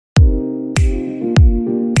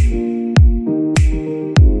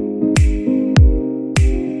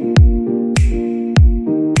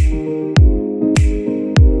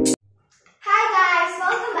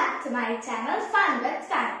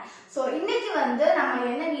வந்து நம்ம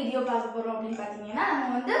என்ன வீடியோ பார்க்க போறோம் அப்படின்னு பாத்தீங்கன்னா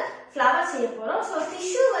நம்ம வந்து ஃப்ளவர் செய்ய போறோம். ஸோ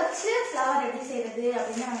டிஷ்யூ வச்சு ஃப்ளவர் எப்படி செய்யறது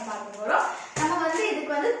அப்படின்னு நம்ம பார்க்க போறோம். நம்ம வந்து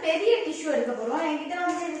இதுக்கு வந்து பெரிய டிஷ்யூ எடுக்க போறோம். என்கிட்ட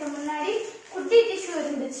வந்து இதுக்கு முன்னாடி குட்டி டிஷ்யூ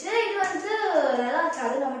இருந்துச்சு. இது வந்து நல்லா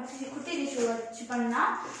இருக்காது, நம்ம குட்டி டிஷ்யூ வச்சு பண்ணா.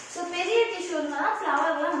 ஸோ பெரிய டிஷ்யூ இருந்தாலும்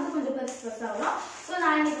ஃப்ளவர்லாம் வந்து கொஞ்சம் பெருசு பெருசாக வரும். ஸோ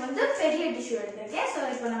நான் இன்னைக்கு வந்து பெரிய டிஷ்யூ எடுத்திருக்கேன். ஸோ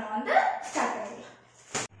இப்போ நம்ம வந்து ஸ்டார்ட் பண்ணிடலாம்.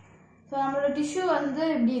 ஸோ நம்மளோட டிஷ்யூ வந்து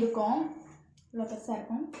இப்படி இருக்கும், இவ்வளோ பெருசாக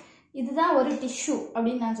இருக்கும். இதுதான் ஒரு டிஷ்யூ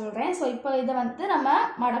அப்படின்னு நான் சொல்கிறேன். ஸோ இப்போ இதை வந்து நம்ம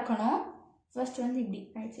மடக்கணும். ஃபர்ஸ்ட் வந்து இப்படி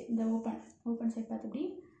ரைட் சைட், இந்த ஓப்பன் சைட் பார்த்து இப்படி,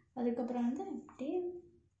 அதுக்கப்புறம் வந்து இப்படி,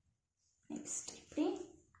 நெக்ஸ்ட் இப்படி,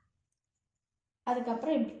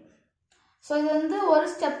 அதுக்கப்புறம் இப்படி. ஸோ இது வந்து ஒரு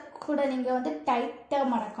ஸ்டெப் கூட நீங்கள் வந்து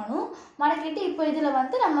டைட்டாக மடக்கணும். மடக்கிட்டு இப்போ இதில்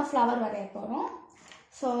வந்து நம்ம ஃப்ளவர் வரைய போகிறோம்.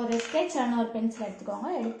 ஸோ ஒரு ஸ்கெட்ச் ஒரு பென்சில் எடுத்துக்கோங்க.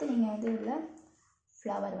 எடுத்து நீங்கள் வந்து இதில்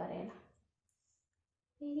ஃப்ளவர் வரையலாம்.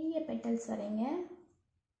 பெரிய பெட்டல்ஸ் வரைங்க.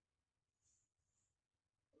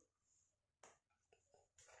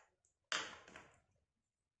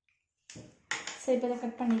 ஸோ இப்போ இதை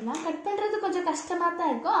கட் பண்ணிடலாம். கட் பண்ணுறது கொஞ்சம் கஷ்டமாக தான்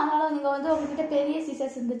இருக்கும். ஆனாலும் நீங்கள் வந்து உங்ககிட்ட பெரிய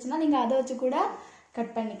சீசர்ஸ் இருந்துச்சுன்னா நீங்கள் அதை வச்சு கூட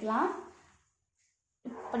கட் பண்ணிக்கலாம்.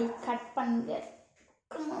 இப்படி கட் பண்ணுங்க.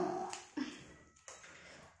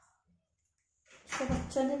 ஸோ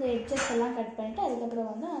ஃபஸ்ட் வந்து இந்த எட்ஜஸ் எல்லாம் கட் பண்ணிவிட்டு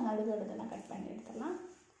அதுக்கப்புறம் வந்து நடுவோடதெல்லாம் கட் பண்ணி எடுத்துடலாம்.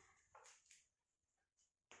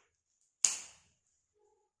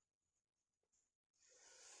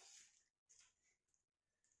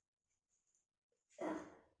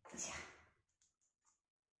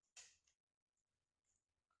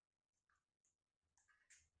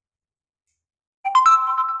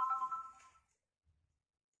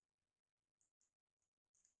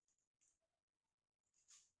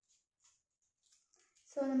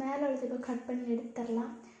 ஸோ அந்த மேலே உள்ளதுக்கு கட் பண்ணி எடுத்துடலாம்.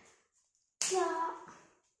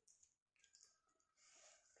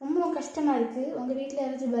 ரொம்ப கஷ்டமாக இருக்குது. உங்கள் வீட்டில்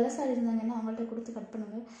யாராச்சும் பலசாலி இருந்தாங்கன்னா அவங்கள்ட்ட கொடுத்து கட்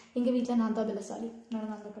பண்ணுங்கள். எங்கள் வீட்டில் நான் தான் பலசாலி,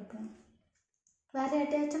 நான் தான் கட் பண்ணுவேன். வேறு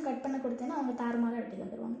யார்ட்டையாச்சும் கட் பண்ண கொடுத்தேன்னா அவங்க தாறுமாறாக வெட்டி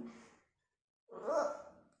தந்துடுவாங்க.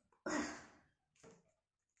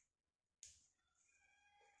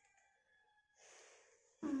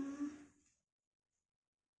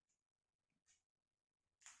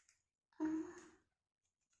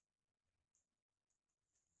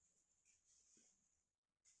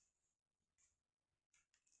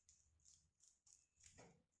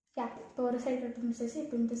 இப்போ ஒரு சைடு கட் முடிச்சாச்சு.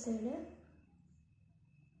 இப்போ இந்த சைடு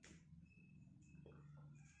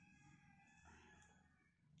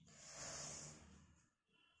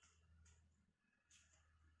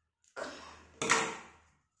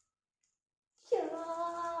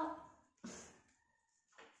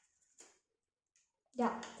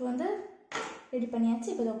இப்போ வந்து ரெடி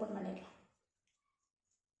பண்ணியாச்சு. இப்போ இதை ஓப்பன் பண்ணிடலாம்.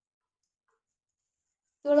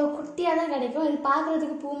 இவ்வளோ குட்டியாக தான் கிடைக்கும். இது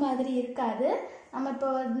பார்க்குறதுக்கு பூ மாதிரி இருக்காது. நம்ம இப்போ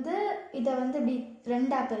வந்து இதை வந்து இப்படி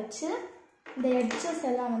ரெண்டாக பிரித்து இந்த எட்ஜஸ்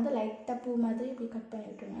எல்லாம் வந்து லைட்டாக பூ மாதிரி இப்படி கட் பண்ணி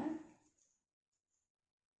விட்டுருங்க.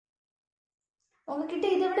 உங்ககிட்ட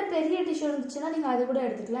இதை விட பெரிய டிஷ்யூ இருந்துச்சுன்னா நீங்கள் அது கூட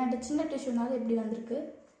எடுத்துக்கலாம். என்கிட்ட சின்ன டிஷ்யூனாலும் எப்படி வந்திருக்கு,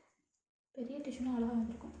 பெரிய டிஷ்யூனா அழகாக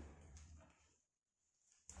வந்திருக்கும்.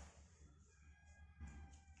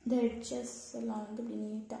 இந்த எட்ஜஸ் எல்லாம் வந்து இப்படி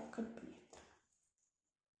நீட்டாக கட் பண்ணி எடுத்துருங்க.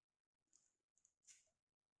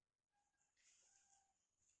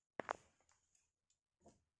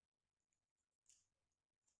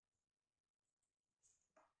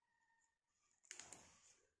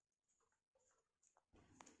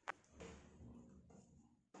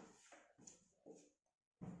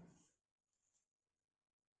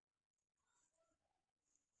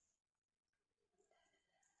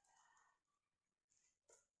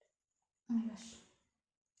 Oh my gosh.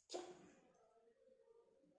 Yeah.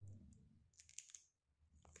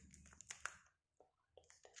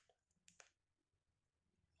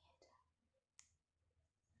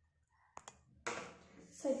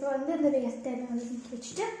 So இப்போ வந்து இந்த வேஸ்ட்டை வந்து தூக்கி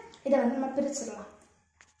வச்சுட்டு இதை வந்து நம்ம பிரிச்சிடலாம்.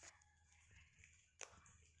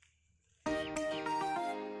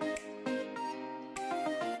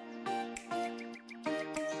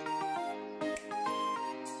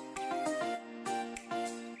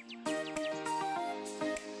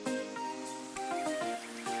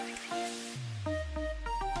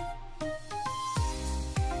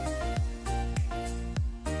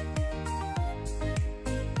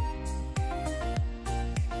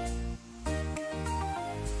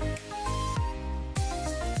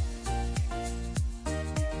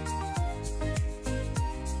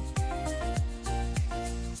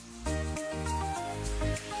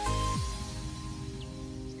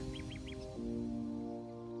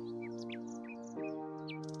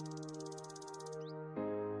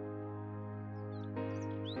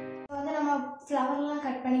 ஃப்ளவர்லாம்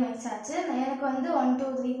கட் பண்ணி வச்சாச்சு. எனக்கு வந்து 1 2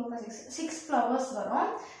 3 4 5 6 6 flowers வரும்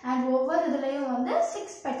அண்ட் ஒவ்வொரு இதுலயும் வந்து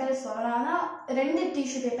 6 petals வரும். ஆனால் 2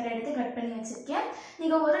 டிஷ்யூ பேப்பர் எடுத்து கட் பண்ணி வச்சிருக்கேன்.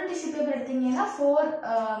 நீங்க ஒரு டிஷ்யூ பேப்பர் எடுத்தீங்கன்னா 4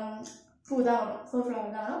 பூ தான் வரும், 4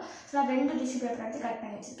 ஃப்ளவர் தான் வரும். ஸோ நான் 2 டிஷ்யூ பேப்பர் எடுத்து கட்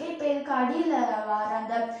பண்ணி வச்சிருக்கேன். இப்போ இதுக்கு அடியில் வர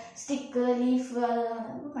அந்த ஸ்டிக்கு லீஃப்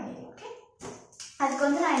அதெல்லாம் பண்ணிடுவோம். ஓகே, அதுக்கு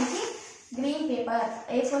வந்து நான் இன்னைக்கு கிரீன் பேப்பர்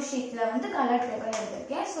A4 ஷீட்டில் வந்து கலர் பேப்பர்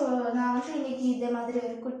எடுத்திருக்கேன். ஸோ நான் வந்து இன்னைக்கு இதே மாதிரி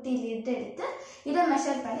ஒரு குட்டி லிட் எடுத்து இதை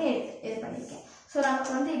மெஷர் பண்ணி இது பண்ணியிருக்கேன். ஸோ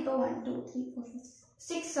நமக்கு வந்து இப்போ 1 2 3 4 5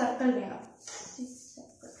 6 சர்க்கிள் வேணும். 6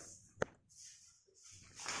 சர்க்கிள்.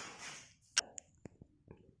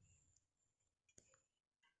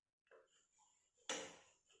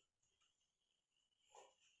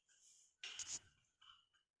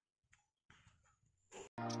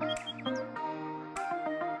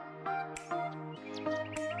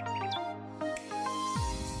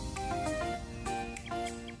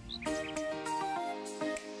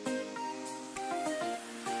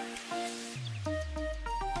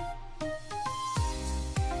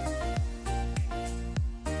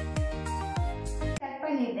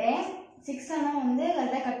 பண்ணிட்டேன். 6 எல்லாம் வந்து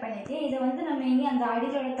கரெக்டாக கட் பண்ணிட்டேன். இதை வந்து நம்ம இனி அந்த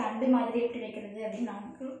அடியிலோட தண்டு மாதிரி எப்படி வைக்கிறது அப்படின்னு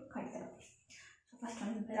நமக்கு கட்டுறோம். ஸோ ஃபர்ஸ்ட்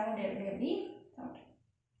வந்து ரவுண்ட் எப்படி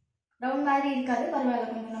ரவுண்ட் மாதிரி இருக்காது, பரவாயில்ல,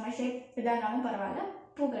 கொஞ்சம் நம்ம ஷேப் இதானாலும் பரவாயில்ல,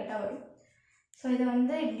 பூ கரெக்டாக வரும். ஸோ இதை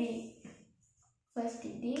வந்து இப்படி ஃபர்ஸ்ட்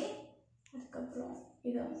இப்படி, அதுக்கப்புறம்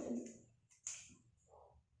இதை வந்து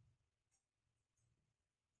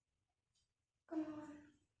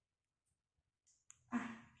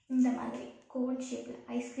இந்த மாதிரி கோன் ஷேப்பில்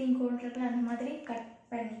ஐஸ்கிரீம் கோன் இருக்குல்ல அந்த மாதிரி கட்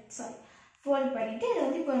பண்ணி ஃபோல்ட் பண்ணிவிட்டு இதை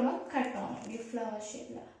வந்து இப்போ நம்ம கட் பண்ணணும் இப்படி ஃப்ளவர்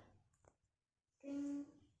ஷேப்பில்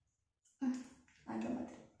அந்த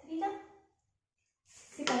மாதிரி தெரியுதா?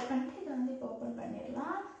 இப்படி கட் பண்ணிட்டு இதை வந்து இப்போ ஓப்பன்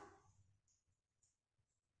பண்ணிடலாம்.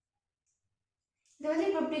 இது வந்து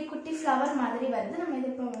இப்போ இப்படி குட்டி ஃப்ளவர் மாதிரி வருது. நம்ம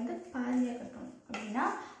இது இப்போ வந்து பாதியாக கட் பண்ணணும். அப்படின்னா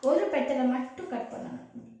ஒரு பெட்டலை மட்டும் கட் பண்ணணும்.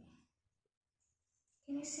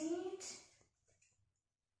 Can you see it?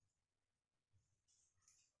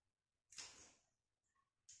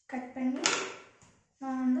 Cut பண்ணி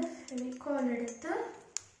நான் வந்து ஃபெவிகால் எடுத்து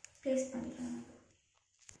பேஸ்ட் பண்ணிக்கிறேன்.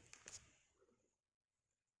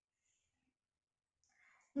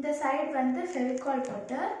 இந்த சைடு வந்து ஃபெவிகால்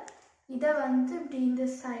போட்டு இதை வந்து இப்படி இந்த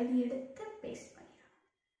சைடு எடுத்து பேஸ்ட் பண்ணிக்கிறேன்.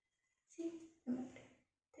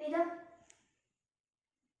 தெரியுதா?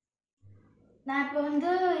 நான் இப்போ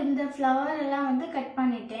வந்து இந்த ஃப்ளவர் எல்லாம் வந்து கட்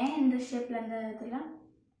பண்ணிட்டேன் இந்த ஷேப்பில் இந்த இதெல்லாம்.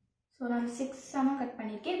 ஸோ நான் 6 கட்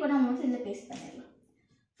பண்ணியிருக்கேன். இப்போ நம்ம வந்து இதில் பேஸ்ட் பண்ணிடலாம்.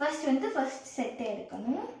 ஃபர்ஸ்ட் செட்டை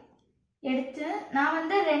எடுக்கணும். எடுத்து நான்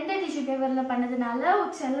வந்து 2 டிஷ்யூ பேப்பரில் பண்ணதுனால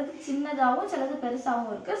சிலது சின்னதாகவும் சிலது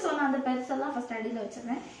பெருசாகவும் இருக்குது. ஸோ நான் அந்த பெருசெல்லாம் ஃபர்ஸ்ட் அடியில்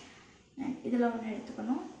வச்சிடுறேன். இதில் ஒன்று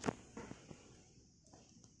எடுத்துக்கணும்.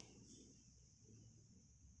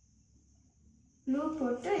 ப்ளூ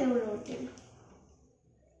போட்டு எவ்வளோ ஒட்டிடலாம்.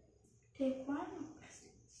 டேக் 1.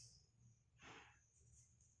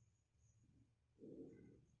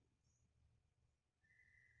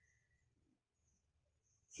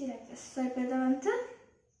 ஸோ இப்போ இதை வந்து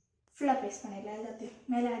ஃபுல்லாக பேஸ்ட் பண்ணிடலாம். எல்லாத்தையும்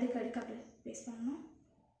மேலே அடுக்க பேஸ்ட் பண்ணணும்.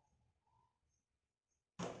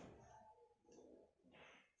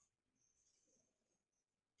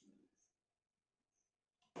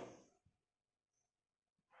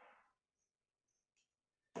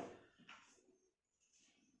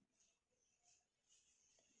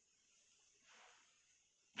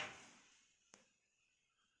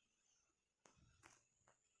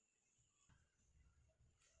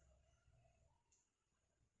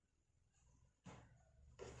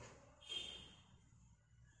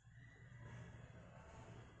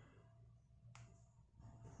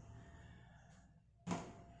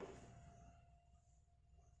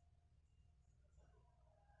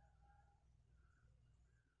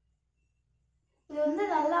 இது வந்து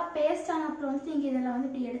நல்லா பேஸ்ட் ஆன அப்புறம் வந்து நீங்கள் இதெல்லாம் வந்து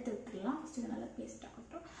இப்படி எடுத்து விட்டுடலாம். ஃபஸ்ட் இது நல்லா பேஸ்ட்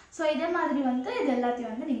ஆகட்டும். ஸோ இதே மாதிரி வந்து இது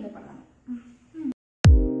எல்லாத்தையும் வந்து நீங்கள் பண்ணணும்.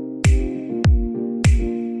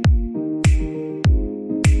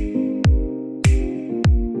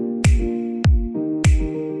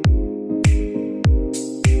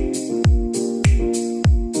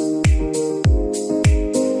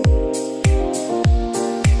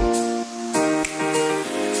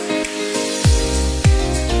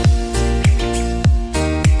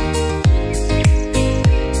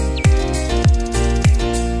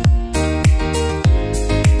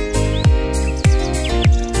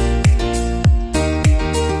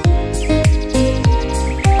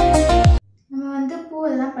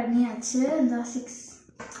 இந்த 6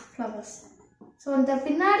 ஃப்ளவர்ஸ். ஸோ இந்த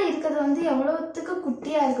பின்னாடி இருக்கிறது வந்து எவ்வளோத்துக்கு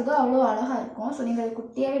குட்டியாக இருக்குதோ அவ்வளோ அழகாக இருக்கும். ஸோ நீங்கள் அது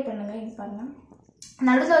குட்டியாகவே பண்ணுங்கள். இது பாருங்கள்,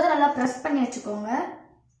 நடுவில் வந்து நல்லா ப்ரெஸ் பண்ணி வச்சுக்கோங்க.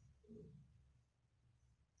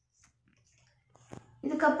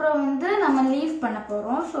 இதுக்கப்புறம் வந்து நம்ம லீஃப் பண்ண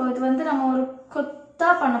போகிறோம். ஸோ இது வந்து நம்ம ஒரு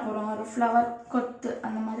கொத்தாக பண்ண போகிறோம், ஒரு ஃப்ளவர் கொத்து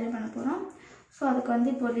அந்த மாதிரி பண்ண போகிறோம். ஸோ அதுக்கு வந்து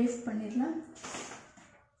இப்போ லீஃப் பண்ணிடலாம்.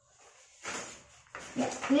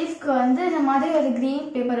 லீஃப்க்கு வந்து இந்த மாதிரி ஒரு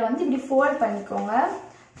க்ரீன் பேப்பரை வந்து இப்படி ஃபோல்ட் பண்ணிக்கோங்க.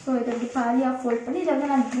 ஸோ இதை இப்படி பாதியாக ஃபோல்ட் பண்ணி இதை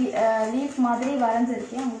வந்து நான் லீஃப் மாதிரி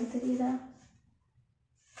வரைஞ்சிருக்கேன், உங்களுக்கு தெரியுதா?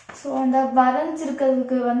 ஸோ அந்த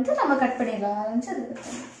வரைஞ்சிருக்கிறதுக்கு வந்து நம்ம கட் பண்ணிடலாம், வரைஞ்சி அது கட்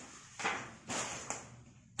பண்ணி.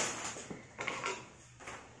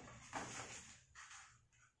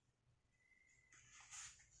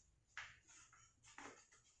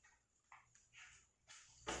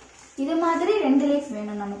 இது மாதிரி 2 லீஃப்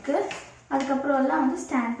வேணும் நமக்கு. அதுக்கப்புறம் எல்லாம் வந்து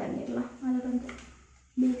ஸ்டாண்ட் பண்ணிடலாம். அது வந்து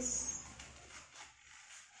பேஸ்.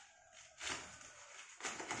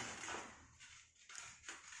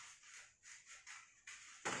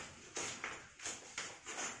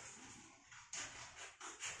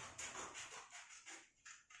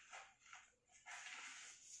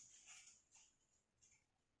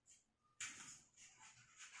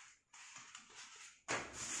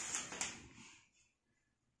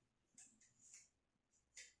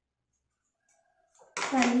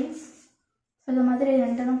 லீஃப் இந்த மாதிரி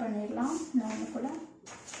 2 பண்ணிடலாம். ஒன்று கூட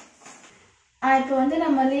இப்போ வந்து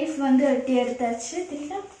நம்ம லீஃப் வந்து வெட்டி எடுத்தாச்சு,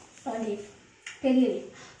 தெரியுதா? லீஃப் பெரிய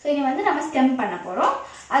லீஃப். ஸோ இனி வந்து நம்ம ஸ்டெம் பண்ண போகிறோம்.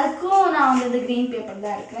 அதுக்கும் நான் வந்து இது க்ரீன் பேப்பர்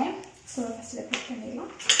தான் இருக்கிறேன். ஸோ ஃபஸ்ட்டு கட்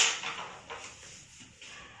பண்ணிடலாம்.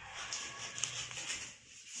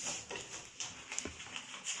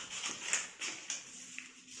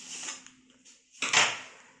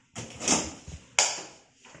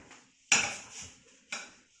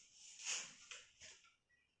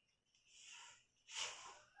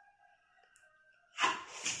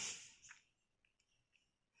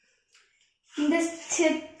 இந்த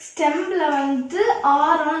ஸ்டெம்ல வந்து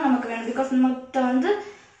 6 நமக்கு வேணும். பிகாஸ் மொத்தம் வந்து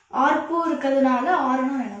 6 பூ இருக்கிறதுனால 6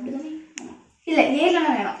 வேணும், அப்படிதானே? இல்லை 7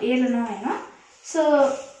 வேணும், 7 வேணும். ஸோ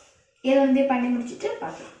 7 வந்து பண்ணி முடிச்சுட்டு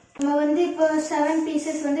பார்க்கலாம். நம்ம வந்து இப்போ 7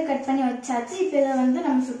 பீசஸ் வந்து கட் பண்ணி வச்சாச்சு. இப்போ இதை வந்து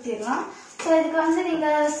நம்ம சுற்றிடலாம். ஸோ இதுக்கு வந்து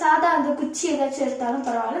நீங்கள் சாதா அந்த குச்சி ஏதாச்சும் எடுத்தாலும்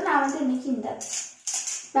பரவாயில்ல. நான் வந்து இன்னைக்கு இந்த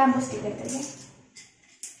பேம்பூ ஸ்டிக் எடுத்துருக்கேன்,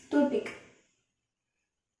 டூத்பிக்.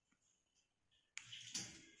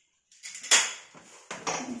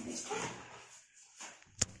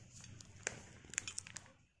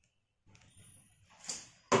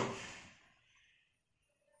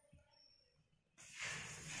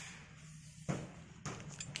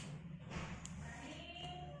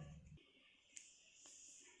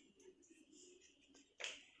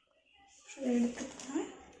 எடுத்துக்கலாம்.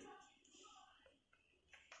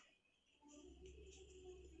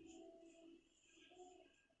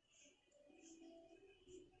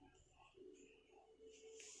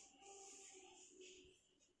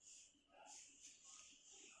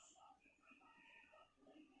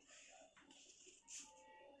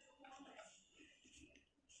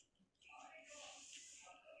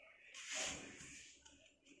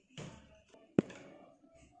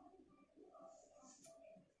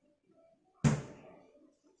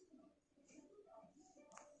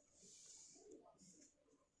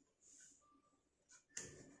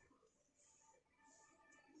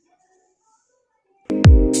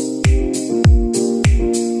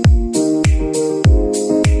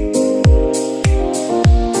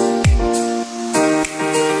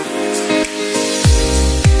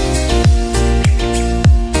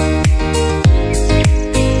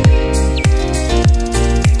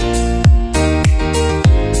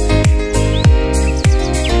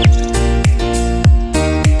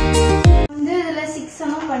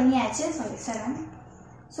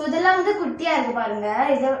 ஸோ இதெல்லாம் வந்து குட்டியாக இருக்குது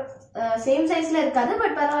பாருங்கள். இது சேம் சைஸில் இருக்காது,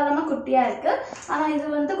 பட் பரவாயில்லாமல் குட்டியாக இருக்குது. ஆனால் இது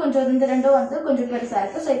வந்து கொஞ்சம் இந்த 2 வந்து கொஞ்சம் பெருசாக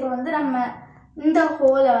இருக்குது. ஸோ இப்போ வந்து நம்ம இந்த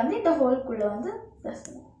ஹோலை வந்து இந்த ஹோல்குள்ளே வந்து ப்ரெஸ்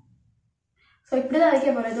பண்ணுவோம். ஸோ இப்படி தான் வைக்க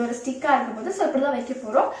போகிறோம். இது ஒரு ஸ்டிக்காக இருக்கும் போது ஸோ இப்படி தான் வைக்க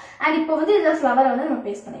போகிறோம். அண்ட் இப்போ வந்து இதில் ஃப்ளவரை வந்து நம்ம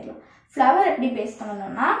பேஸ்ட் பண்ணிடலாம். ஃப்ளவர் எப்படி பேஸ்ட்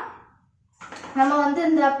பண்ணணும்னா, நம்ம வந்து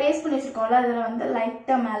இந்த பேஸ்ட் பண்ணி வச்சுருக்கோம்ல, அதில் வந்து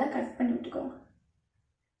லைட்டாக மேலே கட் பண்ணி விட்டுக்கோங்க.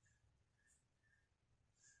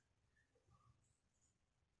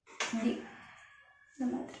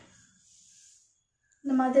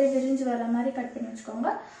 இந்த மாதிரி விரிஞ்சு வர மாதிரி கட் பண்ணி வச்சுக்கோங்க.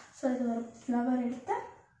 ஸோ இது ஒரு ஃப்ளவர் எடுத்து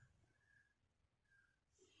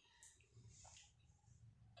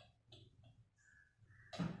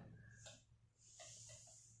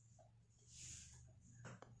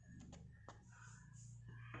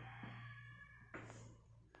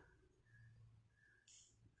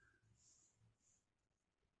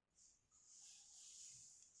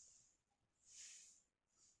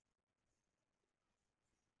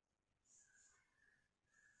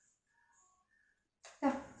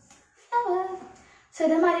ஸோ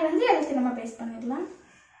இதை மாதிரி வந்து எல்லாத்தையும் நம்ம பேஸ்ட் பண்ணிடலாம்.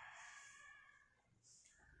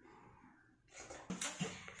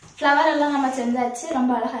 ஃப்ளவர் எல்லாம் நம்ம செஞ்சாச்சு,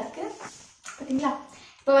 ரொம்ப அழகா இருக்கு பார்த்தீங்களா.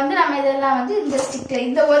 இப்போ வந்து நம்ம இதெல்லாம் வந்து இந்த ஸ்டிக்,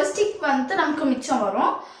 இந்த ஒரு ஸ்டிக் வந்து நமக்கு மிச்சம்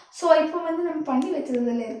வரும். ஸோ இப்போ வந்து நம்ம பண்ணி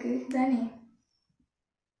வச்சதுல இருக்கு தானே,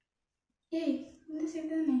 ஏய் இந்த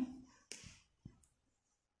சைடு தானே,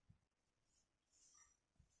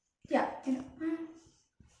 யா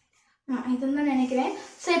இதுன்னு தான் நினைக்கிறேன்.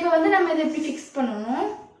 ஸோ இப்போ வந்து நம்ம இதை எப்படி ஃபிக்ஸ் பண்ணணும்,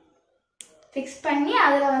 ஃபிக்ஸ் பண்ணி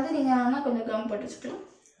அதில் வந்து நீங்கள் வேணால் கொஞ்சம் கம் போட்டு வச்சுக்கலாம்.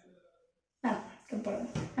 கம்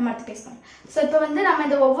போடணும், நம்ம அடுத்து பேஸ்ட் பண்ணலாம். ஸோ இப்போ வந்து நம்ம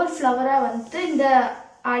இந்த ஒவ்வொரு ஃப்ளவராக வந்து இந்த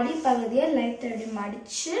அடிப்பகுதியை லைட்டாக இப்படி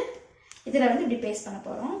மடித்து இதில் வந்து இப்படி பேஸ்ட் பண்ண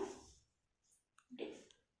போகிறோம்.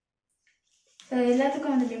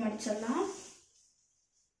 எல்லாத்துக்கும் வந்து இப்படி மடிச்சிடலாம்.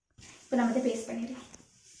 இப்போ நம்ம இதை பேஸ்ட் பண்ணிடலாம்.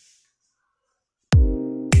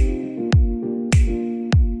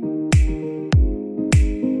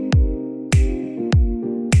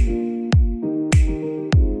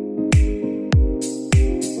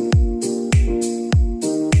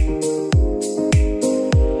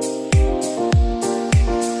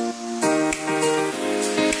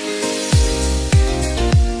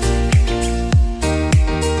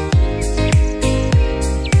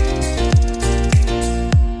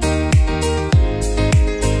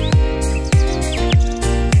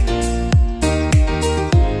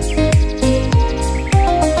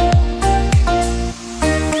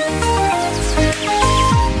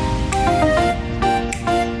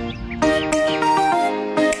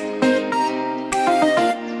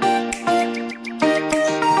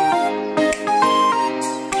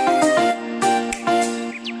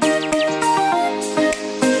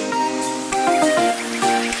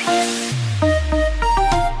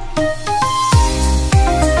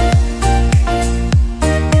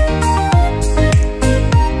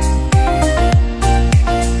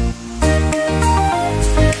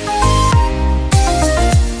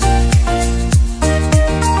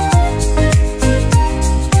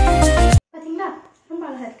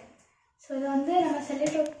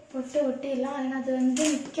 ஒட்டிடலாம், ஆனால் அது வந்து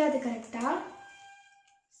நிற்காது கரெக்டாக.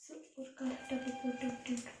 ஸோ ஒரு கரெக்டாக அப்படி போட்டு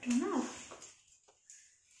விட்டுட்டோம்னா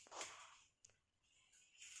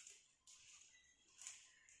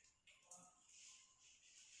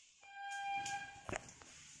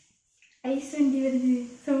ஐஸ் வண்டி வருது,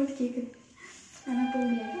 சவுண்ட் கேட்குது, ஆனால் போக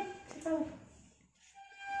முடியாது.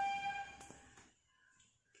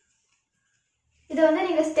 இதை வந்து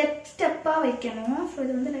நீங்கள் ஸ்டெப்பாக வைக்கணும். ஸோ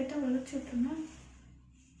இது வந்து லைட்டாக வளைச்சி விட்டுருங்க.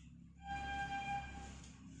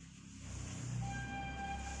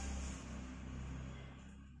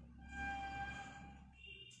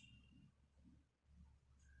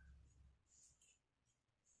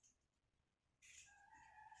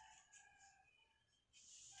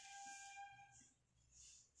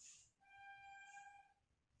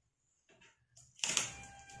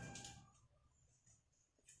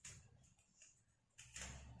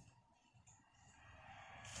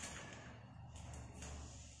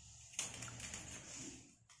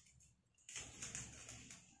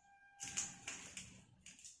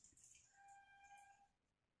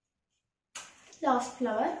 Last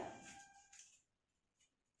flower.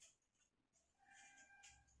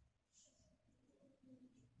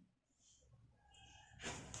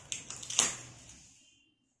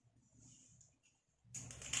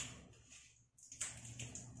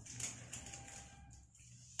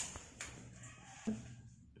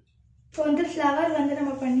 இப்போ வந்து ஃப்ளவர் வந்து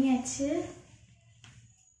நம்ம பண்ணியாச்சு,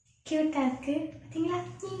 க்யூட்டாக இருக்குது பார்த்தீங்களா.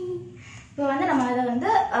 இப்போ வந்து நம்ம அதை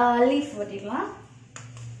வந்து லீஃப் ஒட்டிடலாம்.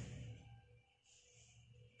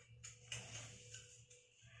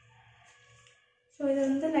 ஸோ இதை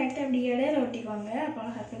வந்து லைட்டாக அப்படி இடையில ஒட்டிக்குவாங்க, அப்போ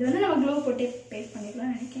அழகாக. இது வந்து நம்ம க்ளூ போட்டு பேஸ்ட்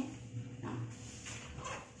பண்ணிடலாம்னு நினைக்கிறேன்.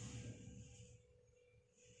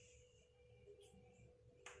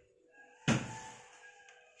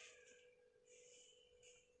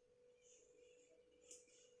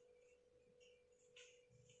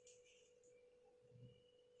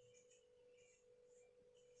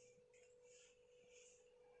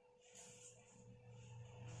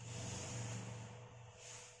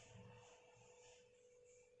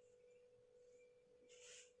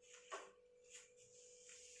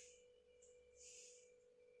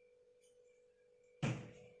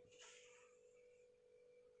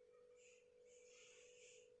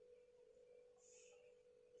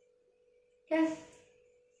 Yes.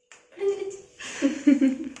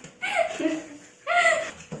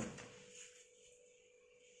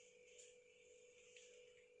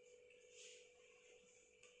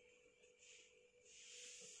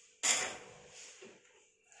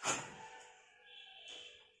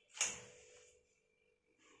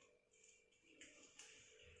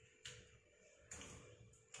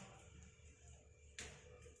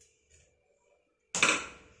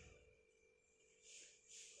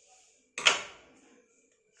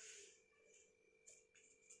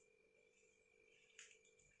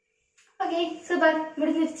 ஓகே சூப்பர்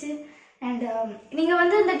முடிஞ்சிருச்சு. அண்ட் நீங்கள்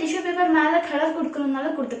வந்து இந்த டிஷ்யூ பேப்பர் மேலே கலர்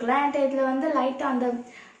கொடுக்கணுன்னாலும் கொடுத்துக்கலாம். அண்ட் இதில் வந்து லைட்டாக அந்த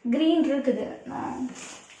க்ரீன் இருக்குது.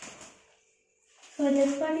 ஸோ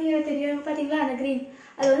இதில் தெரியும் பார்த்தீங்களா அந்த க்ரீன்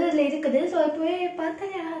அது வந்து இதில் இருக்குது. ஸோ இப்போவே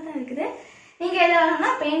பார்த்தாலே அழகாக தான் இருக்குது. நீங்கள் எதை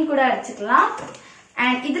வேணும்னா பெயிண்ட் கூட அடிச்சுக்கலாம்.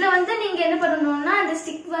 அண்ட் இதில் வந்து நீங்கள் என்ன பண்ணணும்னா அந்த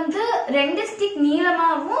ஸ்டிக் வந்து 2 ஸ்டிக்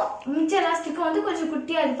நீளமாகவும் மிச்ச எல்லா ஸ்டிக்கும் வந்து கொஞ்சம்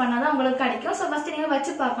குட்டியாக இது பண்ணால் தான் உங்களுக்கு கிடைக்கும். ஸோ ஃபஸ்ட்டு நீங்கள்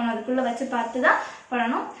வச்சு பார்க்கணும், அதுக்குள்ளே வச்சு பார்த்து தான்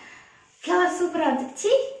பண்ணணும். ஃப்ளவர் சூப்பராக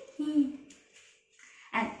இருந்துச்சு.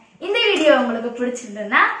 அண்ட் இந்த வீடியோ உங்களுக்கு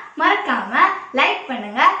பிடிச்சிருந்ததுன்னா மறக்காம லைக்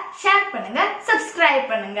பண்ணுங்க, ஷேர் பண்ணுங்க,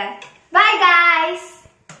 சப்ஸ்கிரைப் பண்ணுங்க. By guys.